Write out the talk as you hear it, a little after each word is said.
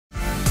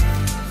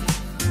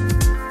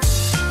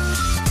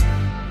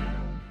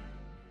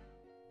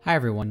Hi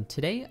everyone,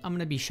 today I'm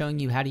going to be showing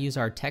you how to use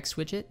our text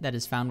widget that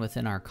is found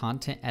within our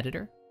content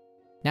editor.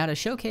 Now to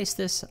showcase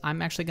this,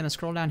 I'm actually going to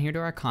scroll down here to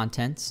our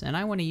contents and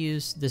I want to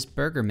use this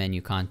burger menu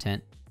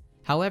content.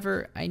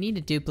 However, I need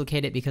to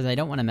duplicate it because I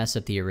don't want to mess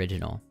up the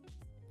original.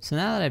 So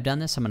now that I've done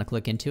this, I'm going to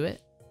click into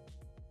it.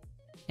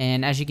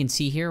 And as you can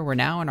see here, we're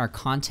now in our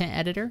content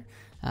editor.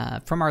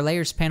 From our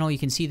layers panel, you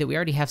can see that we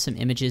already have some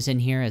images in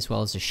here as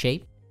well as a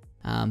shape.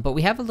 But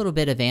we have a little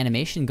bit of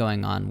animation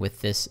going on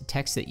with this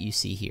text that you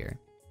see here.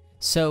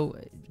 So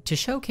to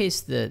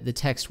showcase the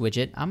text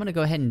widget, I'm going to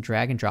go ahead and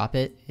drag and drop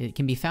it. It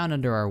can be found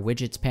under our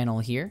widgets panel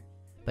here,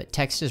 but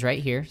text is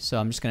right here. So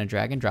I'm just going to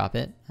drag and drop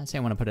it. Let's say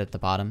I want to put it at the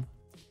bottom.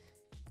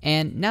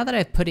 And now that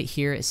I've put it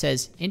here, it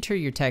says enter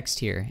your text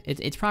here.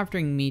 It's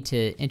prompting me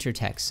to enter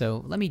text.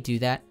 So let me do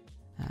that.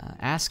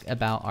 Ask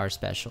about our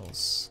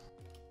specials.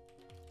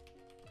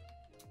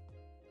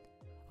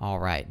 All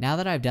right, now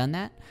that I've done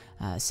that,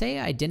 say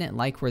I didn't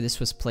like where this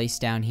was placed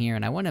down here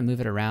and I want to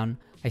move it around.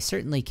 I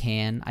certainly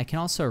can. I can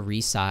also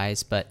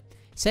resize, but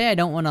say I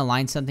don't want to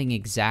align something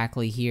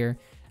exactly here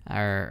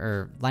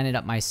or line it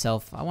up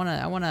myself. I want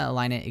to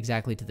align it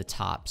exactly to the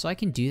top. So I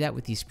can do that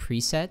with these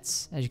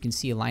presets. As you can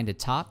see, align to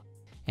top,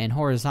 and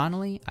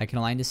horizontally, I can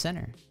align to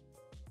center.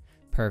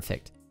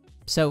 Perfect.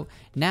 So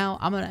now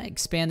I'm going to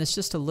expand this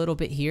just a little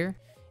bit here.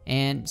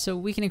 And so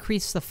we can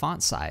increase the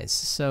font size.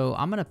 So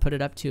I'm going to put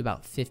it up to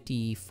about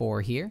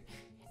 54 here.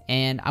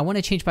 And I want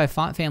to change my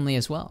font family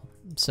as well.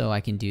 So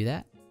I can do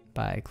that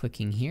by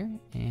clicking here,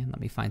 and let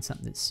me find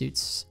something that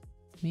suits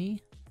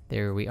me.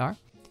 There we are.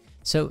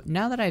 So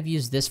now that I've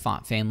used this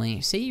font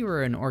family, say you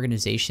were an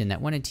organization that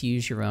wanted to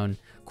use your own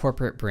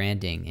corporate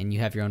branding and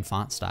you have your own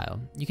font style,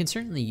 you can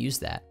certainly use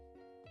that.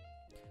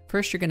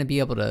 First, you're going to be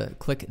able to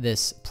click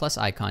this plus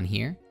icon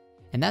here,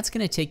 and that's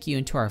going to take you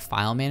into our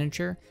file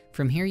manager.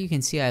 From here, you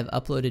can see I've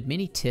uploaded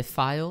many TIFF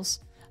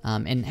files,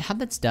 and how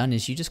that's done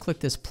is you just click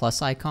this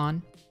plus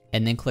icon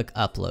and then click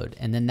upload,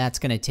 and then that's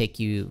going to take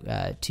you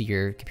to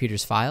your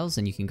computer's files,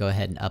 and you can go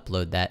ahead and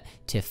upload that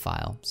TIFF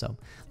file. So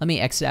let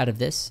me exit out of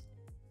this.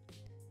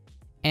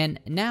 And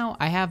now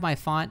I have my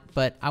font,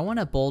 but I want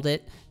to bold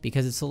it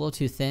because it's a little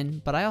too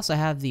thin, but I also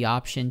have the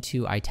option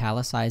to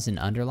italicize and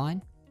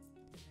underline.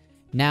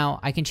 Now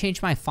I can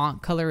change my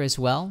font color as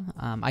well.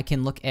 I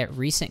can look at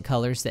recent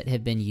colors that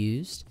have been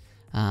used,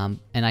 and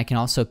I can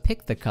also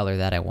pick the color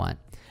that I want.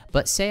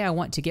 But say I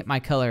want to get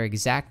my color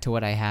exact to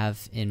what I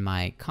have in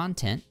my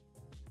content,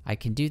 I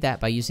can do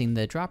that by using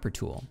the dropper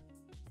tool.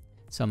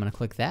 So I'm going to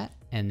click that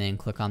and then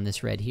click on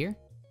this red here,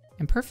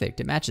 and perfect,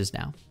 it matches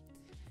now.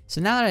 So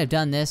now that I've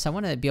done this, I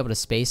want to be able to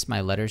space my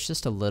letters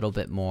just a little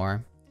bit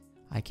more.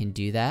 I can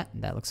do that.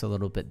 That looks a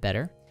little bit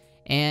better.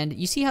 And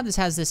you see how this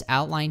has this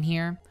outline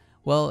here?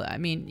 Well, I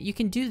mean, you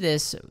can do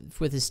this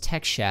with this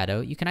text shadow.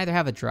 You can either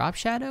have a drop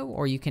shadow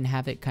or you can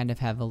have it kind of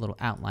have a little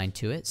outline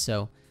to it.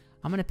 So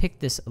I'm going to pick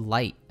this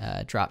light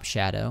drop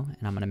shadow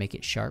and I'm going to make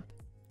it sharp.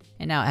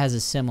 And now it has a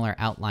similar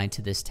outline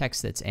to this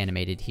text that's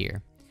animated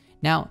here.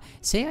 Now,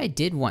 say I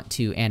did want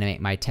to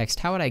animate my text,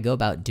 how would I go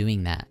about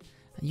doing that?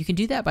 You can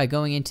do that by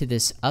going into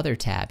this other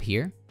tab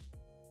here.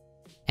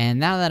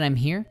 And now that I'm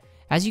here,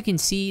 as you can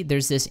see,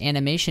 there's this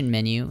animation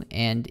menu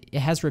and it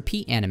has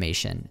repeat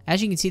animation.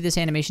 As you can see, this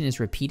animation is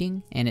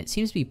repeating and it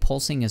seems to be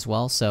pulsing as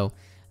well. So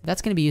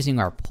that's going to be using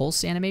our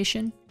pulse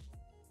animation.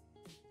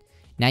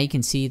 Now you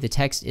can see the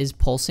text is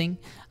pulsing,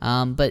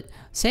 but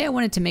say I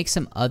wanted to make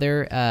some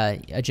other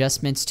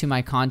adjustments to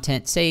my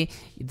content. Say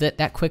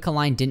that quick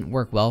align didn't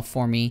work well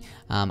for me.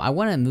 I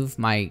want to move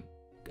my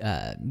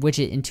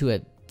widget into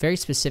a very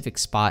specific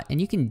spot, and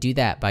you can do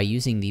that by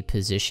using the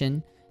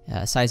position,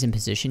 size and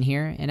position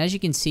here. And as you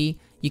can see,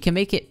 you can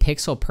make it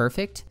pixel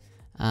perfect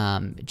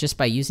just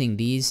by using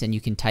these, and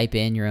you can type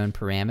in your own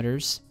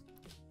parameters.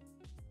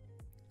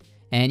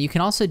 And you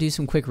can also do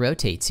some quick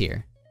rotates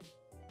here.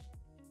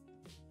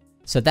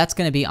 So that's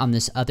going to be on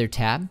this other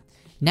tab.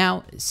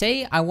 Now,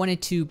 say I wanted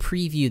to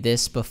preview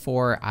this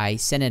before I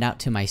send it out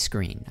to my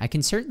screen. I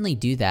can certainly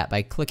do that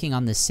by clicking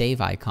on the save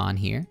icon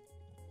here.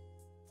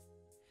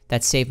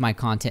 That's saved my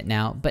content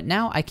now, but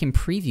now I can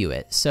preview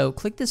it. So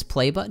click this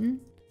play button,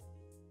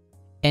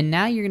 and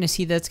now you're going to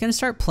see that it's going to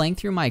start playing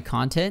through my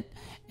content,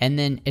 and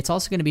then it's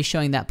also going to be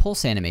showing that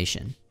pulse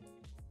animation.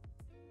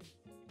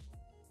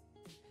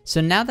 So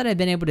now that I've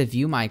been able to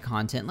view my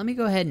content, let me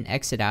go ahead and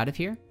exit out of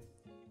here.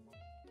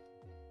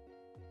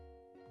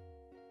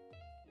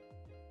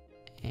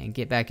 And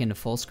get back into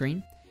full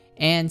screen.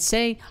 And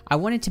say I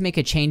wanted to make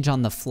a change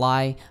on the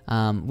fly.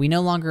 We no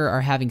longer are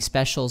having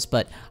specials,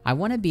 but I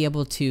want to be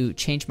able to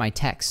change my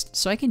text.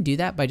 So I can do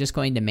that by just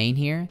going to main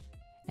here,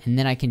 and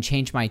then I can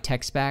change my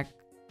text back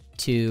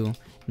to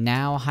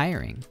now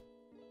hiring.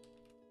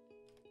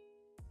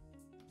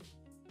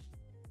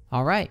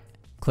 All right,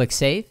 click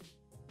save.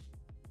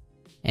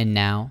 And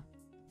now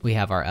we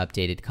have our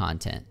updated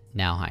content,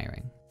 now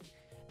hiring.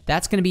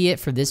 That's going to be it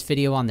for this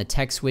video on the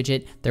text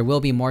widget. There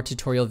will be more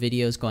tutorial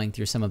videos going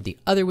through some of the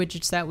other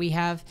widgets that we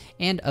have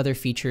and other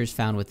features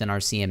found within our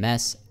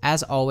CMS.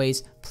 As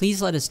always,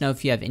 please let us know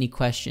if you have any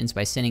questions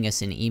by sending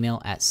us an email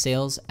at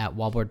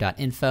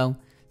sales@wallboard.info.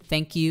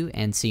 Thank you,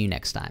 and see you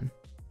next time.